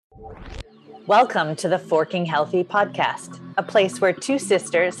Welcome to the Forking Healthy podcast, a place where two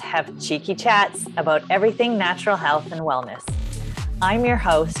sisters have cheeky chats about everything natural health and wellness. I'm your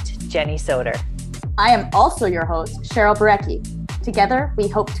host, Jenny Soder. I am also your host, Cheryl Barecki. Together, we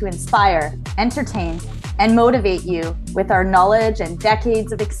hope to inspire, entertain, and motivate you with our knowledge and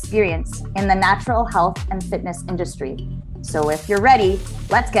decades of experience in the natural health and fitness industry. So if you're ready,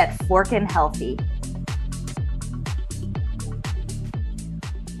 let's get forking healthy.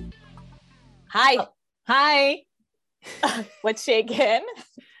 Hi. Hi. What's shaking?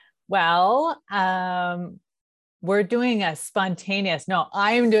 Well, we're doing a spontaneous. No,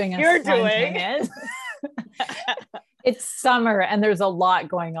 I'm doing a You're spontaneous. It's summer and there's a lot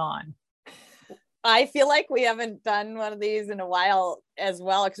going on. I feel like we haven't done one of these in a while as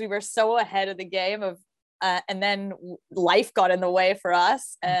well, because we were so ahead of the game of, and then life got in the way for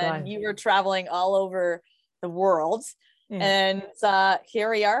us, and you were traveling all over the world. And here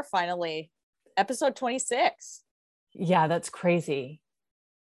we are finally. Episode 26. Yeah, that's crazy.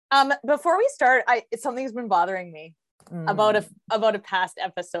 Before we start, something's been bothering me about a past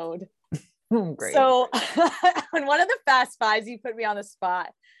episode. Great. So on one of the fast fives, you put me on the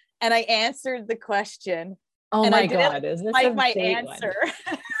spot and I answered the question. Oh and my I didn't God, is this like my answer?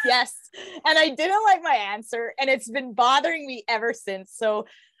 Yes. And I didn't like my answer, and it's been bothering me ever since. So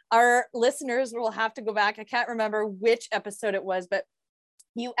our listeners will have to go back. I can't remember which episode it was, but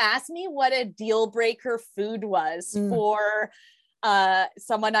you asked me what a deal breaker food was for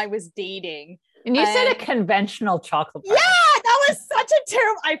someone I was dating. And you said a conventional chocolate bar. Yeah, that was such a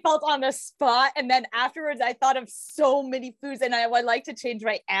terrible, I felt on the spot. And then afterwards I thought of so many foods, and I would like to change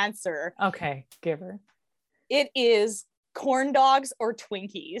my answer. Okay, give her. It is corn dogs or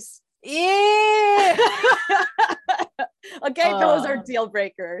Twinkies. Yeah. Okay, those are deal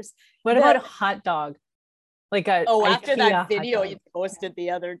breakers. What about a hot dog? Like after that video you posted the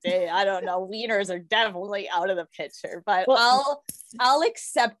other day, I don't know. Wieners are definitely out of the picture, but I'll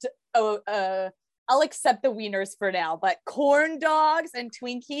accept. I'll accept the wieners for now. But corn dogs and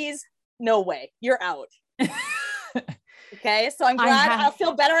Twinkies, no way. You're out. Okay, so I'm glad. I'll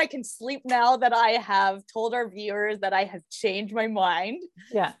feel better. I can sleep now that I have told our viewers that I have changed my mind.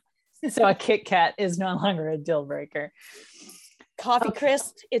 Yeah. So a Kit Kat is no longer a deal breaker. Coffee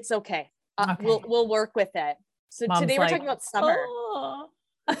crisp, it's okay. We'll work with it. So Mom's today we're talking about summer. Oh.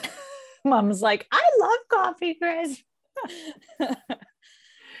 Mom's like, I love coffee crisp.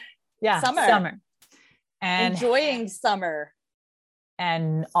 Yeah, summer. And enjoying summer.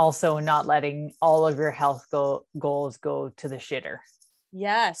 And also not letting all of your health goals go to the shitter.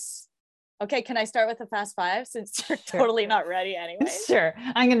 Yes. Okay, can I start with the fast five since you're totally not ready anyway? Sure.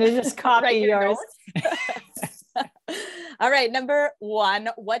 I'm going to just copy yours. All right, number one,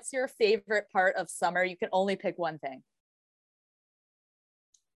 what's your favorite part of summer? You can only pick one thing.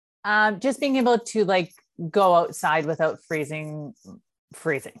 Just being able to go outside without freezing,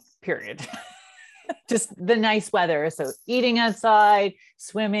 period. Just the nice weather. So eating outside,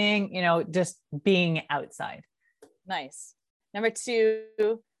 swimming, just being outside. Nice. Number two,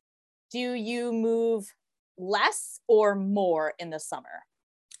 do you move less or more in the summer?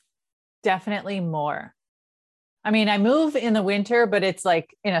 Definitely more. I mean, I move in the winter, but it's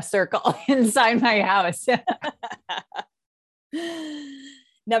like in a circle inside my house.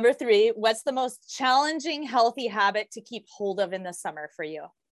 Number three, what's the most challenging healthy habit to keep hold of in the summer for you?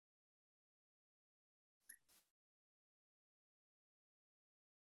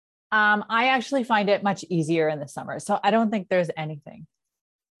 I actually find it much easier in the summer. So I don't think there's anything.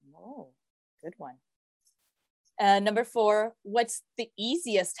 Oh, good one. Number four, what's the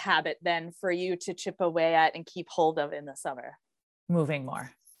easiest habit then for you to chip away at and keep hold of in the summer? Moving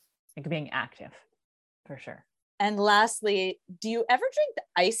more, like being active, for sure. And lastly, do you ever drink the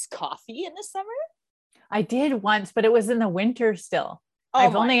iced coffee in the summer? I did once, but it was in the winter still.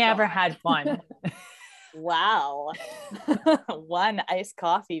 I've only ever had one. Wow. One iced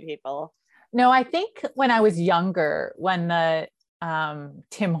coffee, people. No, I think when I was younger, when the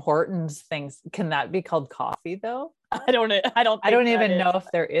Tim Hortons things, can that be called coffee though? I don't even know if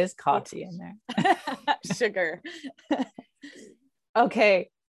there is coffee in there. Sugar.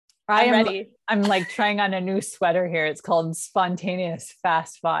 Okay. I'm ready. I'm trying on a new sweater here. It's called Spontaneous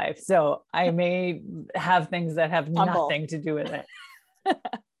Fast Five. So I may have things that have nothing to do with it.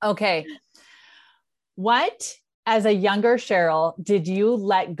 Okay. What, as a younger Cheryl, did you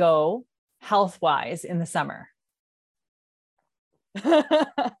let go health-wise in the summer?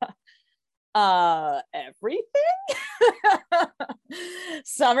 Everything.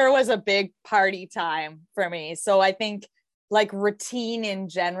 Summer was a big party time for me. So I think like routine in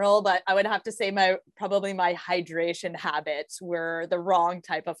general, but I would have to say probably my hydration habits were the wrong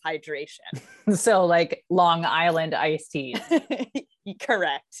type of hydration. So like Long Island iced teas.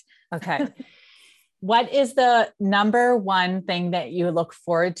 Correct. Okay. What is the number one thing that you look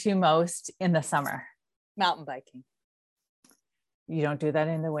forward to most in the summer? Mountain biking. You don't do that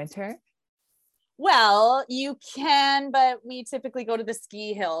in the winter? Well, you can, but we typically go to the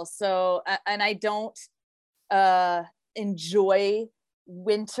ski hill. So, and I don't enjoy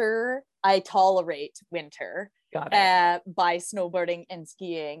winter. I tolerate winter by snowboarding and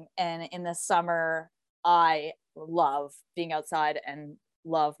skiing. And in the summer, I love being outside and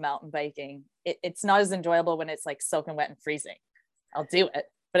love mountain biking. It's not as enjoyable when it's like soaking wet and freezing. I'll do it,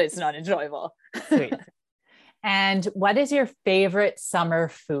 but it's not enjoyable. Sweet. And what is your favorite summer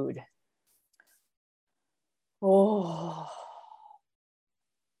food? Oh,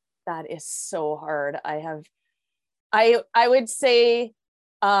 that is so hard. I would say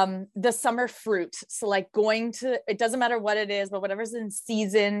the summer fruit. So like it doesn't matter what it is, but whatever's in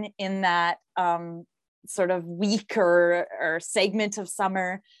season in that sort of week or segment of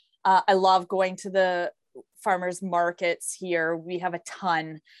summer. I love going to the farmers markets here. We have a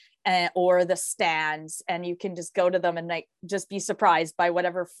ton. Or the stands, and you can just go to them and like just be surprised by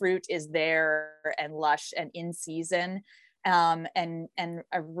whatever fruit is there and lush and in season. And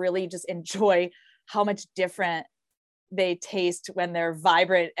I really just enjoy how much different they taste when they're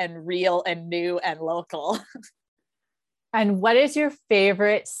vibrant and real and new and local. And what is your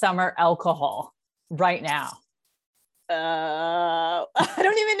favorite summer alcohol right now? I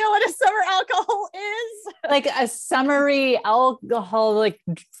don't even know what a summer alcohol is. Like a summery alcoholic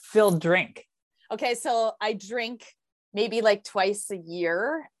filled drink. Okay, so I drink maybe like twice a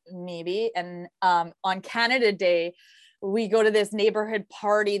year, maybe. And on Canada Day, we go to this neighborhood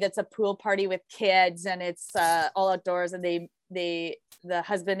party that's a pool party with kids, and it's all outdoors. And the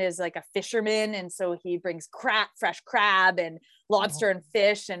husband is like a fisherman, and so he brings fresh crab and lobster and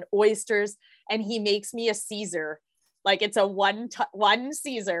fish and oysters, and he makes me a Caesar. Like it's a one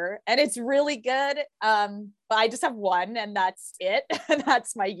Caesar, and it's really good. But I just have one, and that's it. And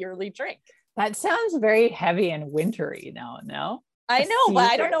that's my yearly drink. That sounds very heavy and wintry now. No, I know, but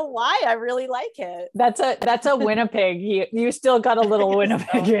I don't know why. I really like it. That's a Winnipeg. You still got a little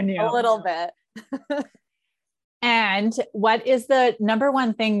Winnipeg in you. A little bit. And what is the number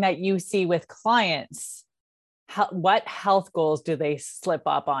one thing that you see with clients? What health goals do they slip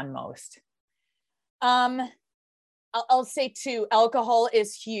up on most? I'll say two. Alcohol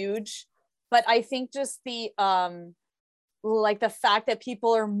is huge, but I think just the like the fact that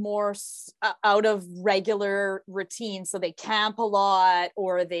people are more out of regular routine, so they camp a lot,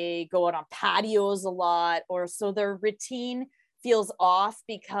 or they go out on patios a lot, or so their routine feels off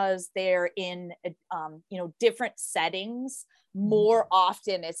because they're in different settings more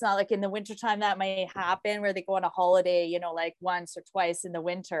often. It's not like in the wintertime that may happen where they go on a holiday, like once or twice in the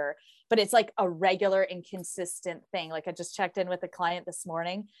winter, but it's like a regular and consistent thing. Like I just checked in with a client this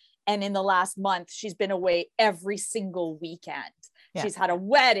morning, and in the last month, she's been away every single weekend. Yeah. She's had a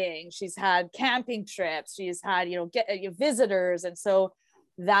wedding, she's had camping trips, she's had, visitors. And so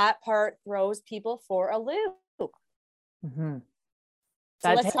that part throws people for a loop. Mm-hmm.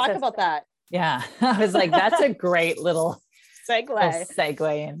 So let's talk about that. Yeah. I was like, that's a great little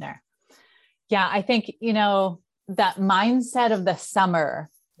segue in there. Yeah. I think, that mindset of the summer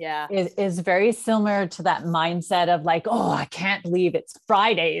is very similar to that mindset of like, oh, I can't believe it's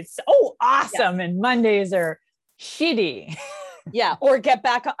Friday. It's so awesome. Yeah. And Mondays are shitty. Yeah. Or get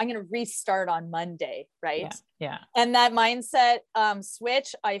back. I'm going to restart on Monday. Right. Yeah. And that mindset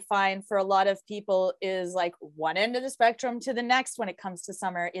switch, I find for a lot of people is like one end of the spectrum to the next. When it comes to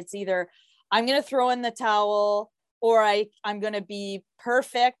summer, it's either I'm going to throw in the towel, or I'm going to be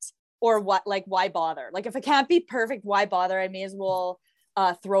perfect, or what, like, why bother? Like, if I can't be perfect, why bother? I may as well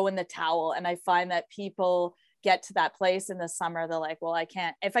throw in the towel. And I find that people get to that place in the summer. They're like, well,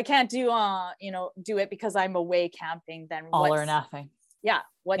 if I can't do it because I'm away camping, then all or nothing. Yeah.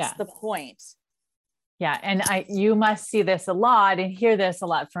 What's the point? Yeah. And you must see this a lot and hear this a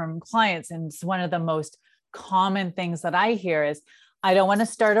lot from clients. And it's one of the most common things that I hear is, I don't want to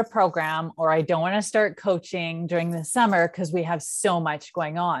start a program, or I don't want to start coaching during the summer because we have so much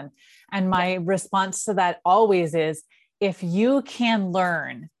going on. And my response to that always is, if you can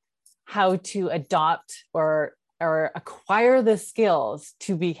learn how to adopt or acquire the skills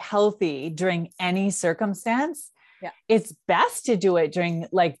to be healthy during any circumstance, it's best to do it during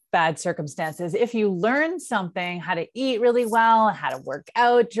like bad circumstances. If you learn something, how to eat really well, how to work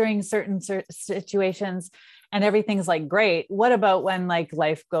out during certain situations, and everything's like great. What about when like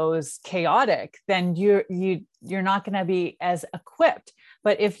life goes chaotic? Then you're not going to be as equipped.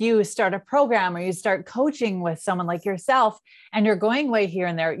 But if you start a program or you start coaching with someone like yourself and you're going way here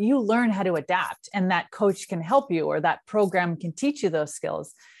and there, you learn how to adapt, and that coach can help you, or that program can teach you those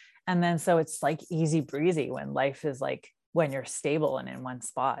skills. And then so it's like easy breezy when life is like, when you're stable and in one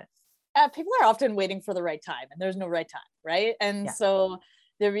spot. People are often waiting for the right time, and there's no right time, right? And so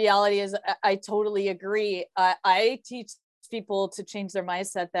the reality is, I totally agree. I teach people to change their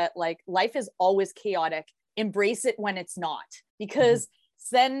mindset that like life is always chaotic. Embrace it when it's not, because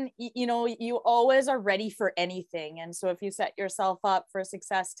then, you know, you always are ready for anything. And so if you set yourself up for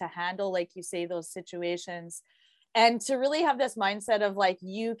success to handle, like you say, those situations, and to really have this mindset of like,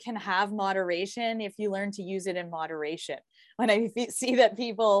 you can have moderation if you learn to use it in moderation. When I see that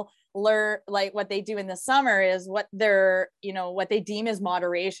people learn, like what they do in the summer is what they're, you know, what they deem as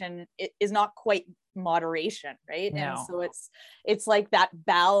moderation, it is not quite moderation, right? No. And so it's like that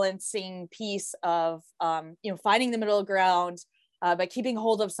balancing piece of, you know, finding the middle ground, by keeping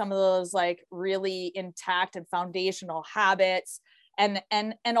hold of some of those like really intact and foundational habits, and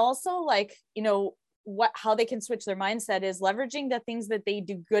also like, you know, how they can switch their mindset is leveraging the things that they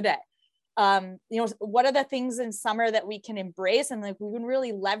do good at. You know, what are the things in summer that we can embrace, and like we can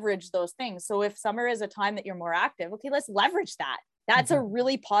really leverage those things. So if summer is a time that you're more active, okay, let's leverage that. That's a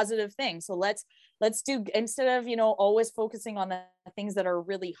really positive thing. So let's do, instead of, you know, always focusing on the things that are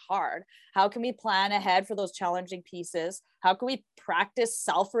really hard, how can we plan ahead for those challenging pieces? How can we practice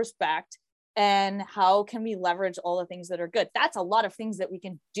self-respect? And how can we leverage all the things that are good? That's a lot of things that we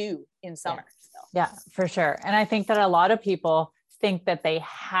can do in summer. Yeah, for sure. And I think that a lot of people think that they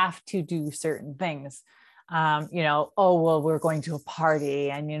have to do certain things. You know, oh, well, we're going to a party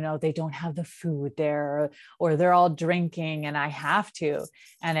and, you know, they don't have the food there, or they're all drinking and I have to.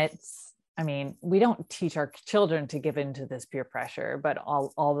 And it's, I mean, we don't teach our children to give into this peer pressure, but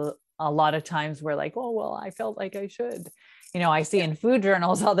a lot of times we're like, oh, well, I felt like I should. You know, I see in food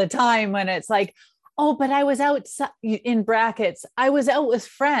journals all the time when it's like, oh, but I was out, in brackets, I was out with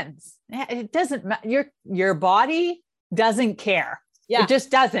friends. It doesn't matter. Your body doesn't care. Yeah. It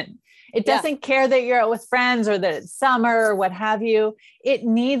just doesn't. It doesn't care that you're out with friends or that it's summer or what have you. It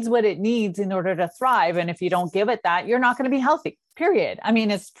needs what it needs in order to thrive. And if you don't give it that, you're not going to be healthy, period. I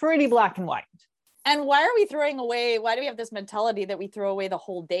mean, it's pretty black and white. And why do we have this mentality that we throw away the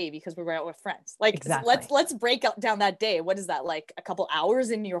whole day because we were out with friends? Like, exactly. let's break down that day. What is that, like a couple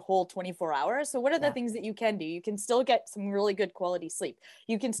hours in your whole 24 hours? So what are the things that you can do? You can still get some really good quality sleep.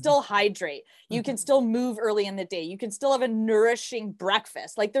 You can still hydrate. You can still move early in the day. You can still have a nourishing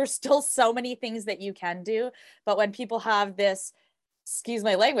breakfast. Like, there's still so many things that you can do. But when people have this, excuse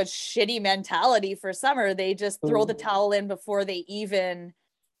my language, shitty mentality for summer, they just throw the towel in before they even,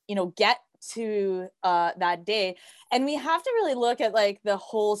 you know, get to that day. And we have to really look at like the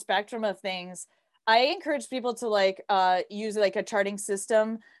whole spectrum of things. I encourage people to like use like a charting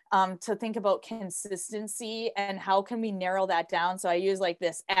system to think about consistency and how can we narrow that down. So I use like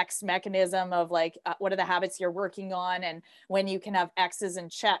this X mechanism of like what are the habits you're working on and when you can have X's and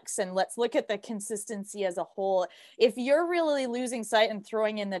checks, and let's look at the consistency as a whole. If you're really losing sight and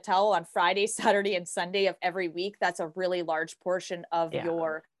throwing in the towel on Friday, Saturday, and Sunday of every week, that's a really large portion of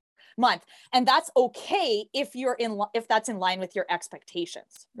your month. And that's okay if that's in line with your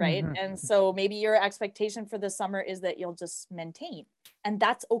expectations, right? And so maybe your expectation for the summer is that you'll just maintain, and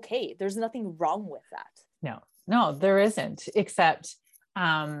that's okay. There's nothing wrong with that. No, there isn't, except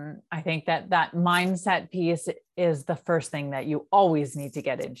I think that mindset piece is the first thing that you always need to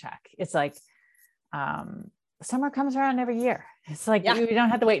get in check. It's like summer comes around every year. It's like you don't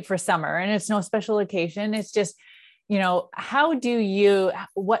have to wait for summer, and it's no special occasion. It's just, you know,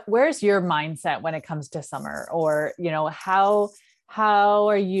 where's your mindset when it comes to summer? Or, you know, how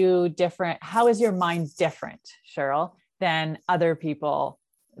are you different? How is your mind different, Cheryl, than other people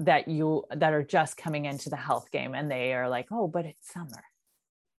that are just coming into the health game and they are like, oh, but it's summer?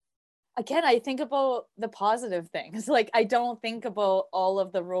 Again, I think about the positive things. Like, I don't think about all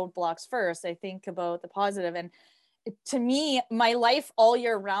of the roadblocks first. I think about the positive. And to me, my life all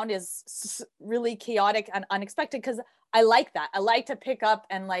year round is really chaotic and unexpected because I like that. I like to pick up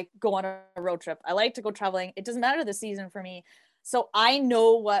and like go on a road trip. I like to go traveling. It doesn't matter the season for me. So I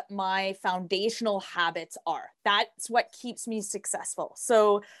know what my foundational habits are. That's what keeps me successful.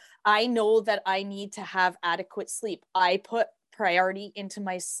 So I know that I need to have adequate sleep. I put priority into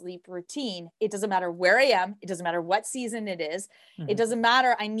my sleep routine. It doesn't matter where I am. It doesn't matter what season it is. It doesn't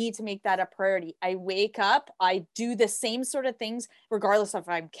matter. I need to make that a priority. I wake up, I do the same sort of things, regardless of if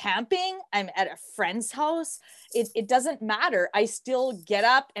I'm camping, I'm at a friend's house. It doesn't matter. I still get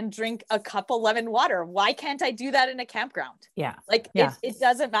up and drink a cup of lemon water. Why can't I do that in a campground? Yeah. Like it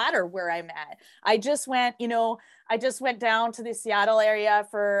doesn't matter where I'm at. I just went down to the Seattle area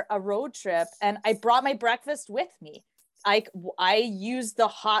for a road trip, and I brought my breakfast with me. I used the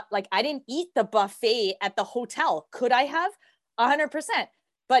I didn't eat the buffet at the hotel. Could I have? 100%.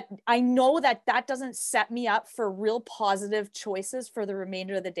 But I know that doesn't set me up for real positive choices for the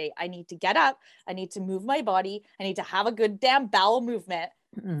remainder of the day. I need to get up. I need to move my body. I need to have a good damn bowel movement.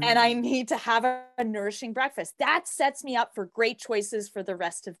 And I need to have a nourishing breakfast. That sets me up for great choices for the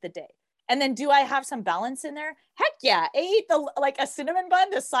rest of the day. And then do I have some balance in there? Heck yeah. I ate a cinnamon bun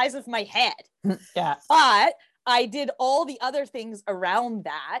the size of my head. Yeah. But I did all the other things around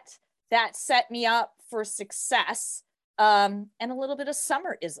that set me up for success, and a little bit of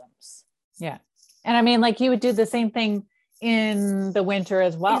summer isms. Yeah. And I mean, like, you would do the same thing in the winter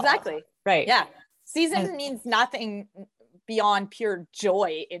as well. Exactly. Right. Yeah. Season means nothing beyond pure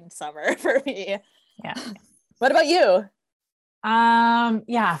joy in summer for me. Yeah. What about you?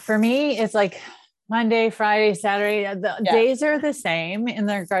 Yeah, for me, it's like Monday, Friday, Saturday, the days are the same in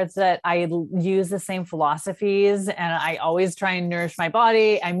the regards that I use the same philosophies, and I always try and nourish my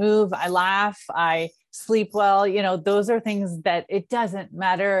body. I move, I laugh, I sleep well. You know, those are things that it doesn't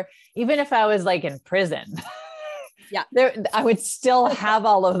matter. Even if I was like in prison, I would still have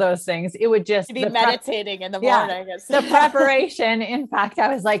all of those things. It would just be meditating in the morning. The preparation. In fact,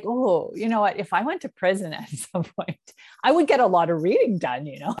 I was like, oh, you know what? If I went to prison at some point, I would get a lot of reading done.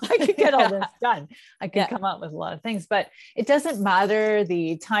 You know, I could get all this done. I could come up with a lot of things, but it doesn't matter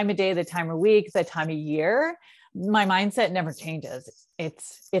the time of day, the time of week, the time of year. My mindset never changes.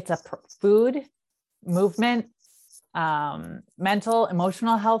 It's a food, movement, mental,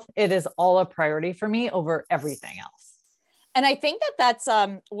 emotional health. It is all a priority for me over everything else. And I think that's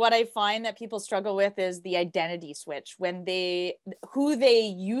what I find that people struggle with is the identity switch when who they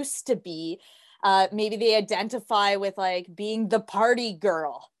used to be. Maybe they identify with like being the party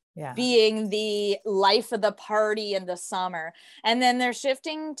girl, being the life of the party in the summer. And then they're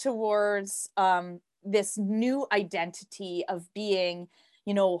shifting towards this new identity of being,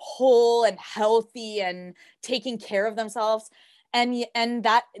 you know, whole and healthy and taking care of themselves. And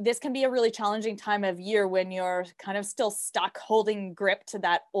that this can be a really challenging time of year when you're kind of still stuck holding grip to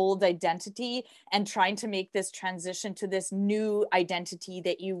that old identity and trying to make this transition to this new identity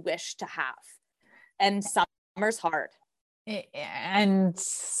that you wish to have. And summer's hard. And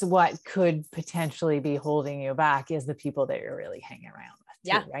what could potentially be holding you back is the people that you're really hanging around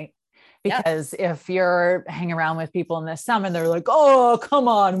with, too, right? Because if you're hanging around with people in the summer, they're like, oh, come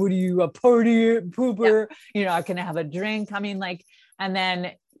on, what are you, a party pooper? You know, I can have a drink. I mean, like, and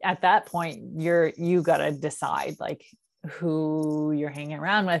then at that point, you got to decide like who you're hanging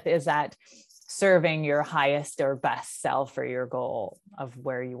around with. Is that serving your highest or best self or your goal of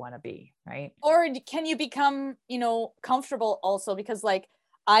where you want to be, right? Or can you become, you know, comfortable also? Because like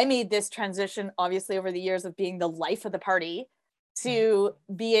I made this transition, obviously, over the years of being the life of the party to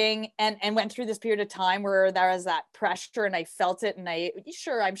being and went through this period of time where there was that pressure and I felt it, and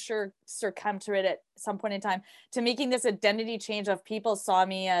I'm sure succumbed to it at some point in time, to making this identity change of people saw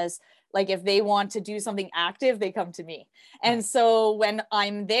me as like, if they want to do something active, they come to me. And so when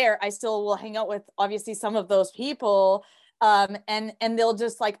I'm there, I still will hang out with obviously some of those people, and they'll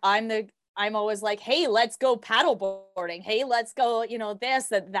just like, I'm always like, hey, let's go paddleboarding. Hey, let's go, you know,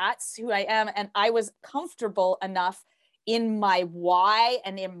 that's who I am. And I was comfortable enough in my why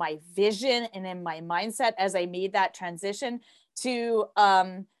and in my vision and in my mindset as I made that transition to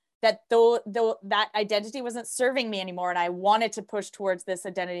that though that identity wasn't serving me anymore, and I wanted to push towards this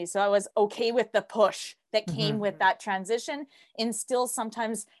identity. So I was okay with the push that came with that transition, and still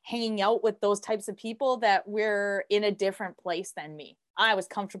sometimes hanging out with those types of people that were in a different place than me. I was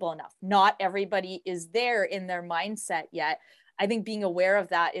comfortable enough. Not everybody is there in their mindset yet. I think being aware of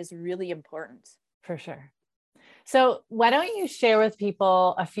that is really important. For sure. So why don't you share with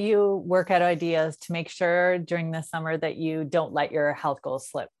people a few workout ideas to make sure during the summer that you don't let your health goals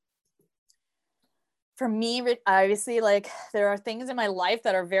slip? For me, obviously, like there are things in my life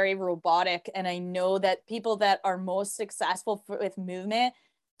that are very robotic. And I know that people that are most successful with movement,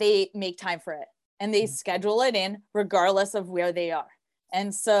 they make time for it and they schedule it in regardless of where they are.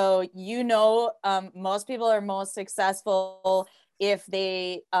 And so, you know, most people are most successful if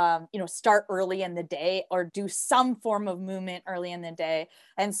they, start early in the day or do some form of movement early in the day.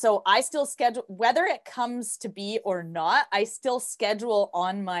 And so I still schedule, whether it comes to be or not, I still schedule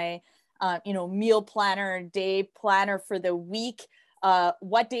on my, meal planner, day planner for the week,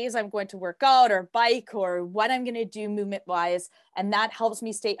 what days I'm going to work out or bike or what I'm going to do movement wise. And that helps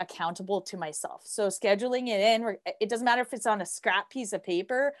me stay accountable to myself. So scheduling it in, it doesn't matter if it's on a scrap piece of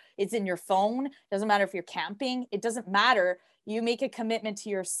paper, it's in your phone, doesn't matter if you're camping, it doesn't matter. You make a commitment to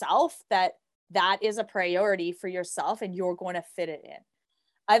yourself that is a priority for yourself and you're going to fit it in.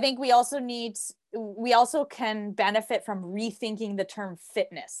 I think we also can benefit from rethinking the term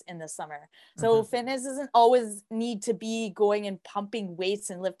fitness in the summer. So fitness doesn't always need to be going and pumping weights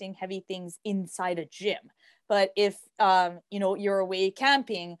and lifting heavy things inside a gym. But if, you're away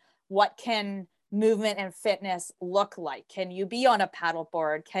camping, what can movement and fitness look like? Can you be on a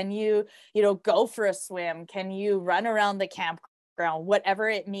paddleboard? Can you, go for a swim? Can you run around the campground? Whatever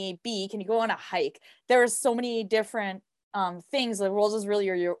it may be. Can you go on a hike? There are so many different things. The world is really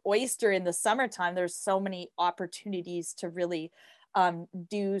your oyster in the summertime. There's so many opportunities to really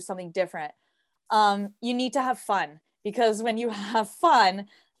do something different. You need to have fun, because when you have fun,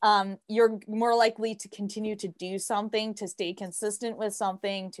 you're more likely to continue to do something, to stay consistent with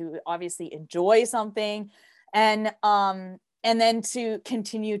something, to obviously enjoy something, and then to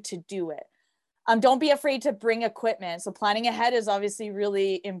continue to do it. Don't be afraid to bring equipment. So planning ahead is obviously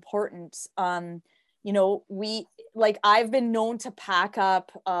really important. I've been known to pack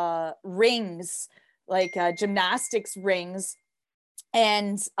up rings, like gymnastics rings,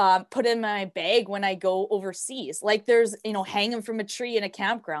 and put in my bag when I go overseas. Like there's, hanging from a tree in a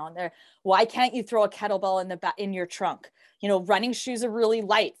campground there. Why can't you throw a kettlebell in your trunk? Running shoes are really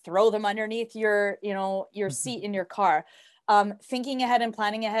light. Throw them underneath your seat in your car. Thinking ahead and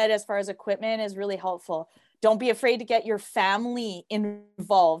planning ahead as far as equipment is really helpful. Don't be afraid to get your family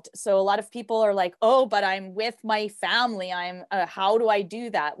involved. So a lot of people are like, oh, but I'm with my family. How do I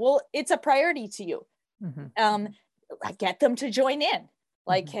do that? Well, it's a priority to you. Get them to join in.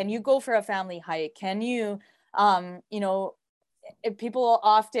 Like, can you go for a family hike? Can you, people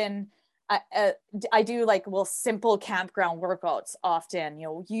often, I do simple campground workouts often,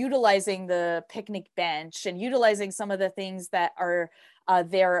 utilizing the picnic bench and utilizing some of the things that are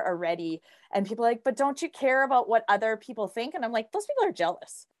there already. And people are like, but don't you care about what other people think? And I'm like, those people are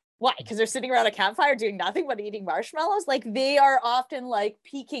jealous. Why? Because they're sitting around a campfire doing nothing but eating marshmallows. Like they are often like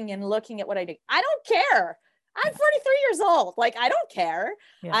peeking and looking at what I do. I don't care. I'm 43 years old. Like, I don't care.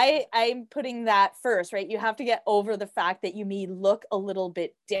 Yeah. I'm putting that first, right? You have to get over the fact that you may look a little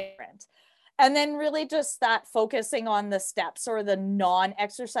bit different. And then really just that focusing on the steps or the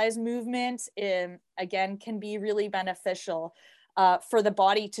non-exercise movement, again, can be really beneficial for the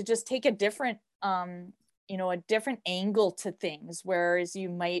body to just take a different, a different angle to things. Whereas you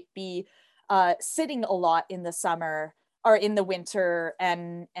might be sitting a lot in the summer or in the winter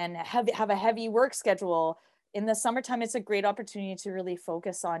and have a heavy work schedule. In the summertime, it's a great opportunity to really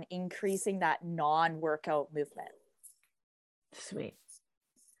focus on increasing that non-workout movement. Sweet.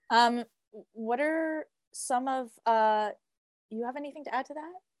 What are some of, you have anything to add to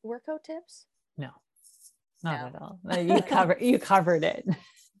that? Workout tips? No, not at all. You covered it.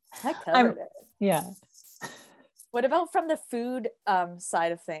 I covered it. Yeah. What about from the food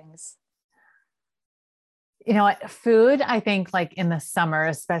side of things? Food, I think like in the summer,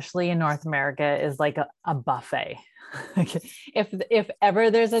 especially in North America, is like a buffet. If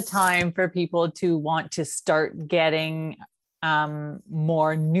ever there's a time for people to want to start getting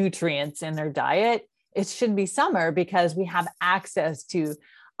more nutrients in their diet, it should be summer, because we have access to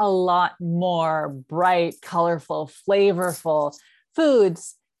a lot more bright, colorful, flavorful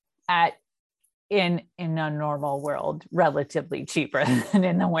foods in a normal world, relatively cheaper than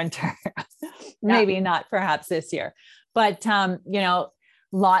in the winter. Maybe not perhaps this year, but,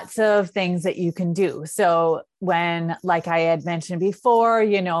 lots of things that you can do. So when, like I had mentioned before,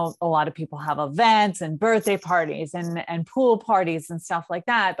 a lot of people have events and birthday parties and pool parties and stuff like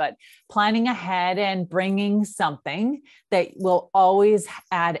that, but planning ahead and bringing something that will always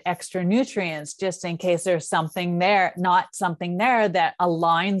add extra nutrients, just in case there's something there, not something there that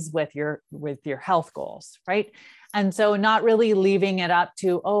aligns with your health goals. Right. And so not really leaving it up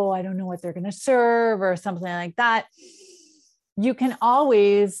to, oh, I don't know what they're going to serve or something like that. You can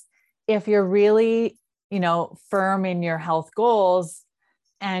always, if you're really, firm in your health goals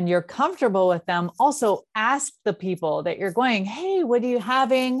and you're comfortable with them, also ask the people that you're going, hey, what are you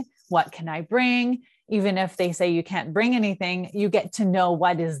having? What can I bring? Even if they say you can't bring anything, you get to know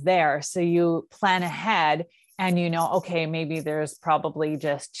what is there. So you plan ahead and okay, maybe there's probably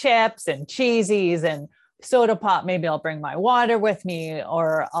just chips and cheesies and soda pop, maybe I'll bring my water with me,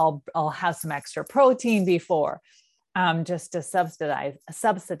 or I'll have some extra protein before, just to subsidize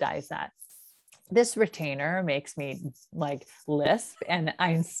that. This retainer makes me like lisp, and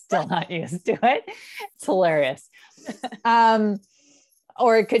I'm still not used to it. It's hilarious.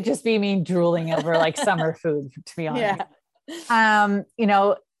 Or it could just be me drooling over like summer food, to be honest.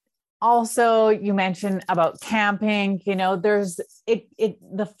 Yeah. Also, you mentioned about camping, there's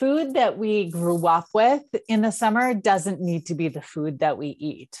the food that we grew up with in the summer doesn't need to be the food that we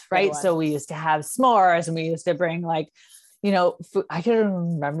eat, right? So we used to have s'mores, and we used to bring like, food, I can't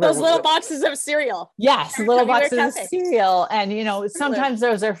remember. Those little boxes of cereal. Yes, little boxes of cereal. And, sometimes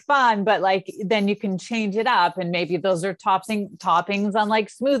those are fun, but like, then you can change it up, and maybe those are toppings on like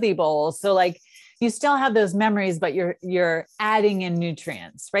smoothie bowls. So like, you still have those memories, but you're adding in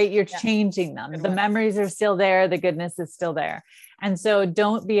nutrients, right? You're changing them. The memories are still there. The goodness is still there. And so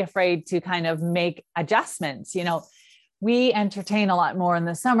don't be afraid to kind of make adjustments. We entertain a lot more in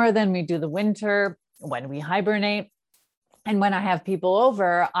the summer than we do the winter when we hibernate. And when I have people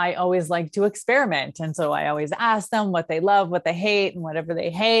over, I always like to experiment. And so I always ask them what they love, what they hate, and whatever they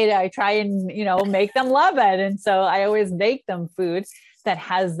hate, I try and, make them love it. And so I always make them food that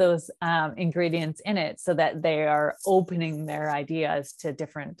has those ingredients in it, so that they are opening their ideas to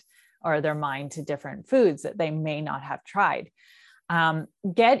different, or their mind to different foods that they may not have tried.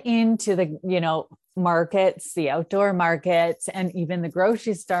 Get into the, markets, the outdoor markets, and even the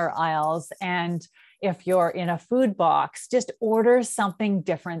grocery store aisles. And if you're in a food box, just order something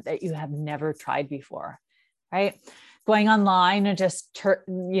different that you have never tried before, right? Going online and just,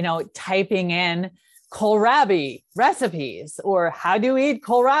 typing in kohlrabi recipes, or how do you eat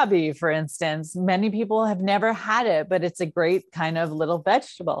kohlrabi, for instance. Many people have never had it, but it's a great kind of little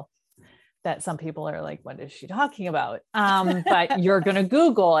vegetable that some people are like, what is she talking about? But you're going to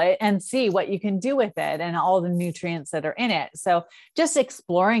Google it and see what you can do with it and all the nutrients that are in it. So just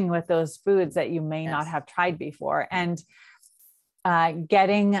exploring with those foods that you may not have tried before, and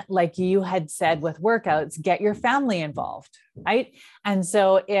getting, like you had said with workouts, get your family involved, right? And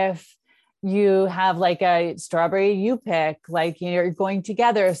so if you have like a strawberry you pick, like you're going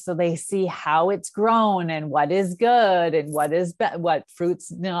together, so they see how it's grown and what is good and what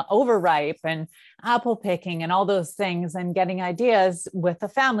fruits overripe, and apple picking and all those things, and getting ideas with the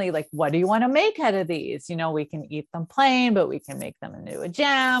family, like, what do you want to make out of these? We can eat them plain, but we can make them into a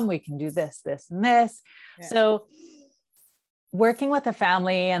jam. We can do this, this, and this. Yeah. So working with the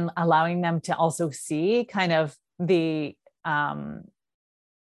family and allowing them to also see kind of the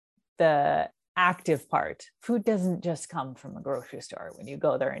active part. Food doesn't just come from a grocery store when you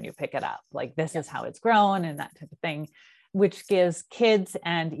go there and you pick it up. Like, this is how it's grown, and that type of thing, which gives kids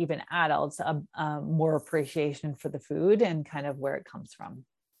and even adults a more appreciation for the food and kind of where it comes from.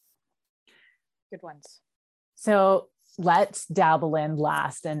 Good ones. So let's dabble in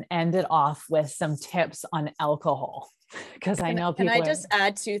last and end it off with some tips on alcohol, because I know people. Can I just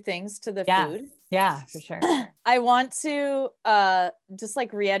add 2 things to the food? Yeah, for sure. I want to just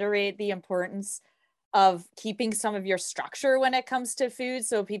like reiterate the importance of keeping some of your structure when it comes to food.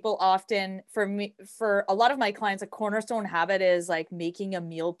 So people often, for a lot of my clients, a cornerstone habit is like making a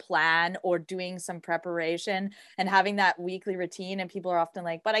meal plan or doing some preparation and having that weekly routine. And people are often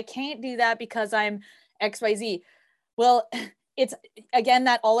like, but I can't do that because I'm XYZ. Well, it's again,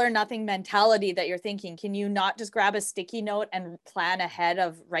 that all or nothing mentality that you're thinking. Can you not just grab a sticky note and plan ahead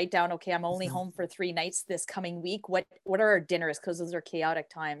of write down, okay, I'm only home for 3 nights this coming week. What are our dinners? Because those are chaotic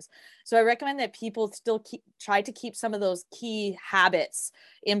times. So I recommend that people still try to keep some of those key habits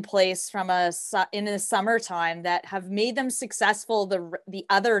in place in the summertime that have made them successful the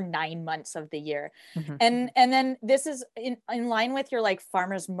other 9 months of the year. Mm-hmm. And then this is in line with your like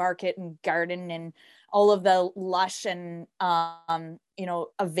farmer's market and garden and all of the lush and,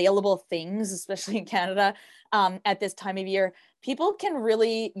 available things, especially in Canada, at this time of year. People can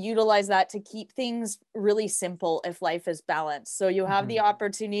really utilize that to keep things really simple if life is balanced. So you have the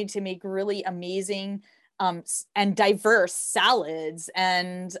opportunity to make really amazing and diverse salads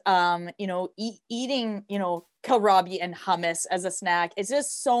and, eating, kohlrabi and hummus as a snack. It's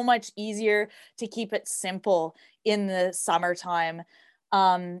just so much easier to keep it simple in the summertime.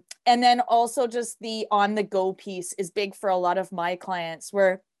 And then also just the on the go piece is big for a lot of my clients,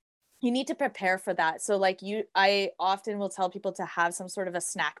 where you need to prepare for that. So I often will tell people to have some sort of a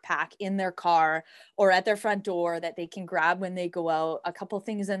snack pack in their car or at their front door that they can grab when they go out, a couple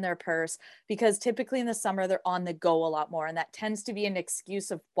things in their purse, because typically in the summer they're on the go a lot more. And that tends to be an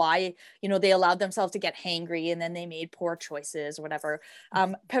excuse of why, they allowed themselves to get hangry and then they made poor choices or whatever.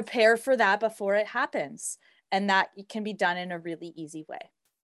 Prepare for that before it happens. And that can be done in a really easy way.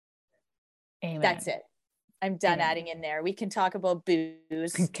 Amen. That's it. I'm done adding in there. We can talk about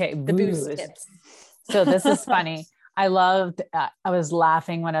booze. Okay, the booze booze. tips. So this is funny. I was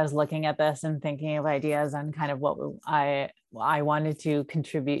laughing when I was looking at this and thinking of ideas on kind of what I wanted to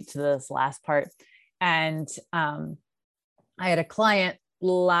contribute to this last part. And I had a client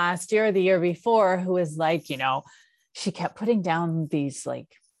last year, or the year before, who was like, you know, she kept putting down these, like,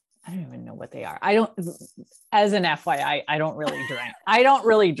 I don't even know what they are. As an FYI, I don't really drink. I don't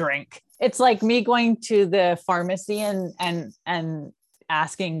really drink. It's like me going to the pharmacy and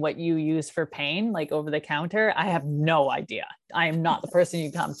asking what you use for pain, like over the counter. I have no idea. I am not the person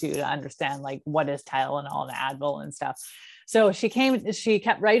you come to understand like what is Tylenol and Advil and stuff. So she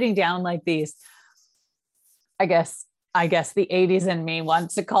kept writing down like these, I guess the 80s in me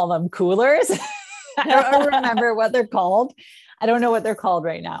wants to call them coolers. I don't remember what they're called. I don't know what they're called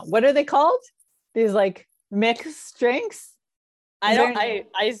right now. What are they called? These like mixed drinks? I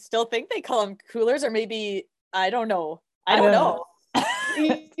still think they call them coolers, or maybe, I don't know. I don't know.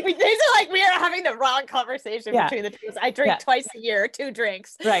 These are like, we are having the wrong conversation between the two. I drink twice a year, 2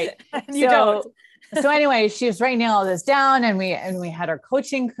 drinks. Right. You don't. So anyway, she was writing all this down, and we had our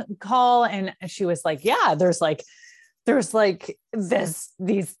coaching call, and she was like, yeah, there's like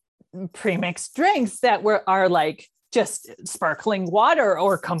these pre-mixed drinks that are like just sparkling water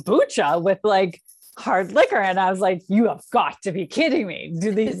or kombucha with like hard liquor. And I was like, you have got to be kidding me.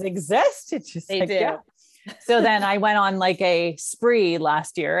 Do these exist? It's just they do. Yeah. So then I went on like a spree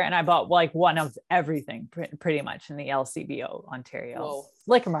last year, and I bought like one of everything pretty much in the LCBO Ontario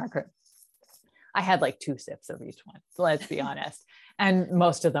liquor market. I had like 2 sips of each one, let's be honest. And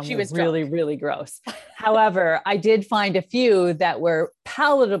most of them were really, really gross. However, I did find a few that were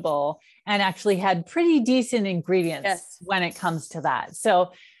palatable and actually had pretty decent ingredients when it comes to that.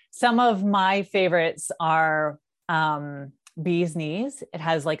 So some of my favorites are bee's knees. It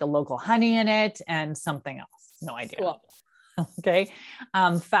has like a local honey in it and something else. No idea. Cool. Okay.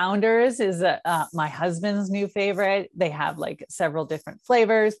 Founders is my husband's new favorite. They have like several different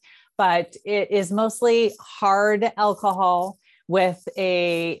flavors, but it is mostly hard alcohol with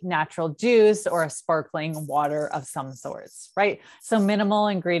a natural juice or a sparkling water of some sorts, right? So minimal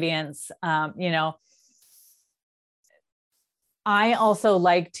ingredients. You know, I also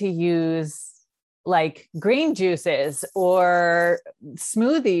like to use like green juices or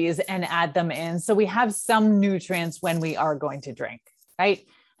smoothies and add them in, so we have some nutrients when we are going to drink, right?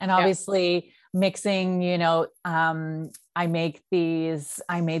 And obviously mixing, you know, I made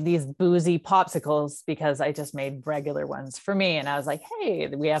these boozy popsicles because I just made regular ones for me. And I was like, hey,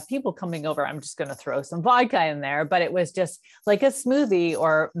 we have people coming over, I'm just going to throw some vodka in there. But it was just like a smoothie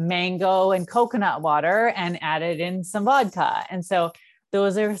or mango and coconut water and added in some vodka. And so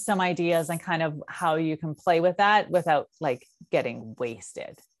those are some ideas on kind of how you can play with that without like getting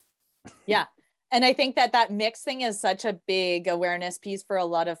wasted. Yeah. And I think that mix thing is such a big awareness piece for a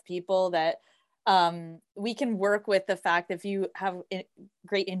lot of people, that we can work with the fact that if you have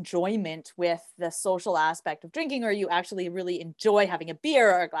great enjoyment with the social aspect of drinking, or you actually really enjoy having a beer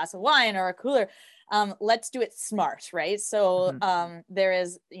or a glass of wine or a cooler, let's do it smart, right? So there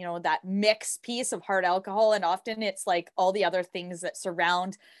is, you know, that mix piece of hard alcohol, and often it's like all the other things that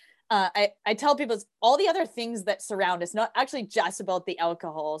surround. I tell people it's all the other things that surround us, not actually just about the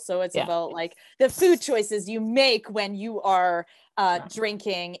alcohol. So it's about like the food choices you make when you are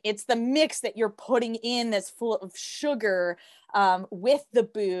drinking. It's the mix that you're putting in that's full of sugar with the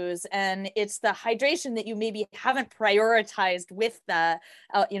booze, and it's the hydration that you maybe haven't prioritized with the,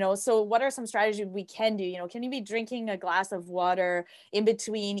 you know, so what are some strategies we can do? You know, can you be drinking a glass of water in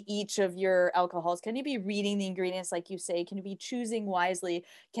between each of your alcohols? Can you be reading the ingredients, like you say? Can you be choosing wisely?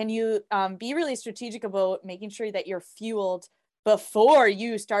 Can you be really strategic about making sure that you're fueled before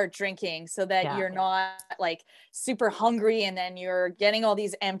you start drinking, so that you're not like super hungry and then you're getting all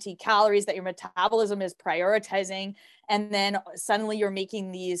these empty calories that your metabolism is prioritizing, and then suddenly you're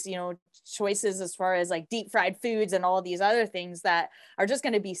making these, you know, choices as far as like deep fried foods and all these other things that are just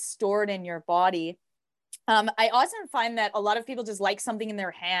going to be stored in your body. I often find that a lot of people just like something in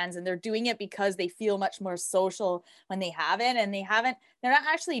their hands, and they're doing it because they feel much more social when they have it, and they're not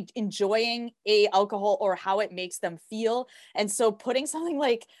actually enjoying alcohol or how it makes them feel. And so putting something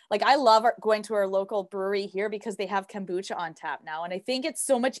like I love going to our local brewery here because they have kombucha on tap now. And I think it's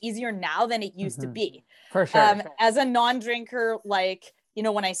so much easier now than it used to be. For sure. As a non-drinker, like, you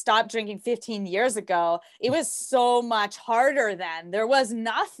know, when I stopped drinking 15 years ago, it was so much harder then. There was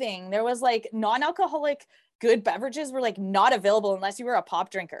nothing. There was like non-alcoholic good beverages were like not available unless you were a pop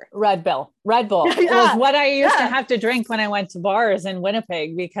drinker. Red Bull was what I used to have to drink when I went to bars in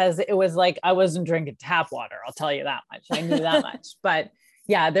Winnipeg, because it was like, I wasn't drinking tap water. I'll tell you that much. I knew that much, but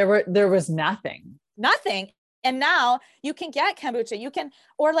yeah, there was nothing. And now you can get kombucha. You can,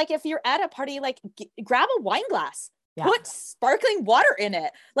 or like if you're at a party, like grab a wine glass, put sparkling water in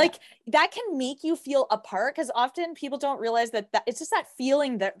it. Like that can make you feel a part, because often people don't realize that it's just that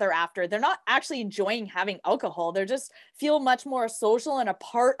feeling that they're after. They're not actually enjoying having alcohol. They're just feel much more social and a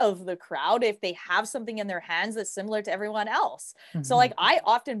part of the crowd if they have something in their hands that's similar to everyone else. So like I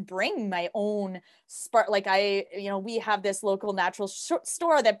often bring my own like we have this local natural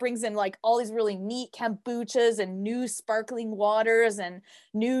store that brings in like all these really neat kombuchas and new sparkling waters and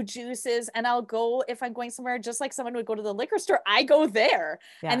new juices. And I'll go, if I'm going somewhere, just like someone would go to the liquor store, I go there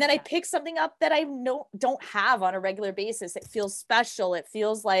and then I pick something up that I don't have on a regular basis. It feels special. It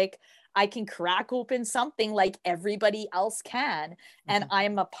feels like I can crack open something like everybody else can. And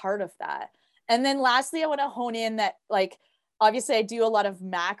I'm a part of that. And then lastly, I want to hone in that, like, obviously I do a lot of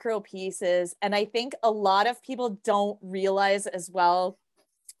macro pieces, and I think a lot of people don't realize as well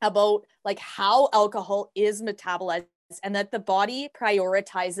about like how alcohol is metabolized, and that the body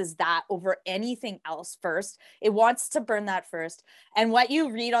prioritizes that over anything else first. It wants to burn that first. And what you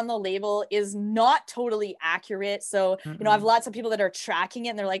read on the label is not totally accurate. So, I have lots of people that are tracking it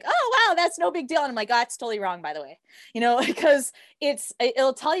and they're like, oh, wow, that's no big deal. And I'm like, oh, that's totally wrong, by the way, because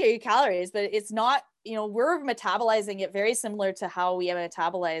it'll tell you your calories, but it's not, we're metabolizing it very similar to how we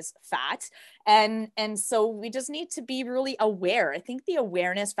metabolize fat. And so we just need to be really aware. I think the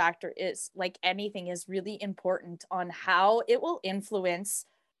awareness factor is, like anything, is really important on how it will influence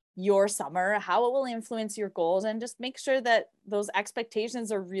your summer, how it will influence your goals, and just make sure that those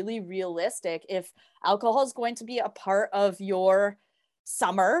expectations are really realistic. If alcohol is going to be a part of your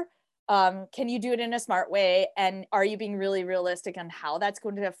summer, can you do it in a smart way? And are you being really realistic on how that's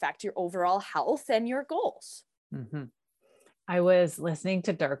going to affect your overall health and your goals? I was listening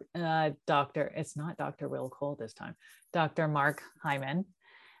to it's not Dr. Will Cole this time, Dr. Mark Hyman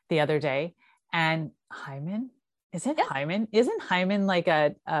the other day. And Hyman, is it Hyman? Isn't Hyman like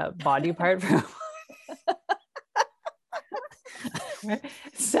a body part for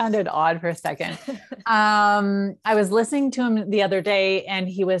sounded odd for a second. I was listening to him the other day, and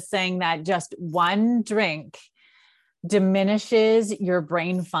he was saying that just one drink diminishes your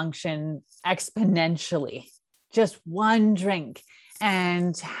brain function exponentially. Just one drink.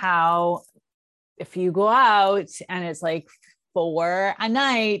 And how if you go out and it's like 4 a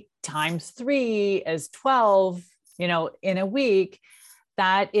night times 3 is 12, in a week,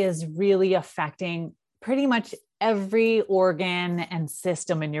 that is really affecting pretty much every organ and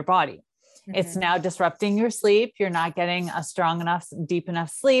system in your body. It's now disrupting your sleep. You're not getting a strong enough, deep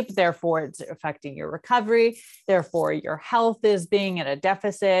enough sleep. Therefore, it's affecting your recovery. Therefore, your health is being at a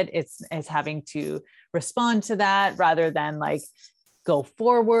deficit. It's having to respond to that rather than like go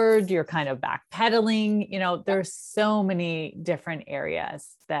forward. You're kind of backpedaling. There's so many different areas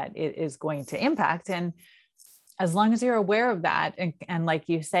that it is going to impact. And as long as you're aware of that, and like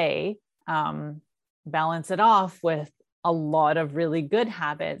you say, balance it off with a lot of really good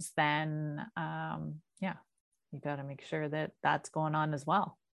habits, then you got to make sure that that's going on as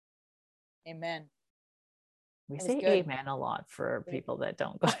well. Amen. We say amen a lot for people that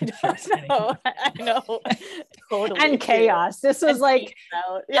don't go to church anymore. I know. Totally. And chaos. This was like,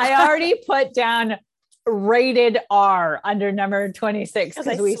 I already put down rated R under number 26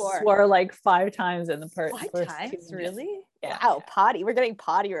 because we swore like 5 times in the first 5 times, really? Yeah. Wow, potty. We're getting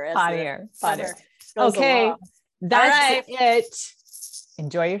pottier. Pottier. Okay. That's it.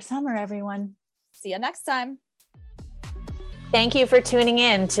 Enjoy your summer, everyone. See you next time. Thank you for tuning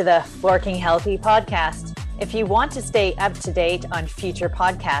in to the Forking Healthy podcast. If you want to stay up to date on future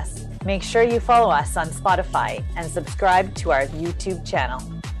podcasts, make sure you follow us on Spotify and subscribe to our YouTube channel.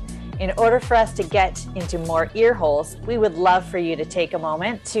 In order for us to get into more ear holes, we would love for you to take a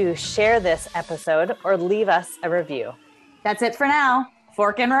moment to share this episode or leave us a review. That's it for now.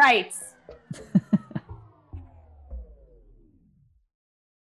 Fork and rights.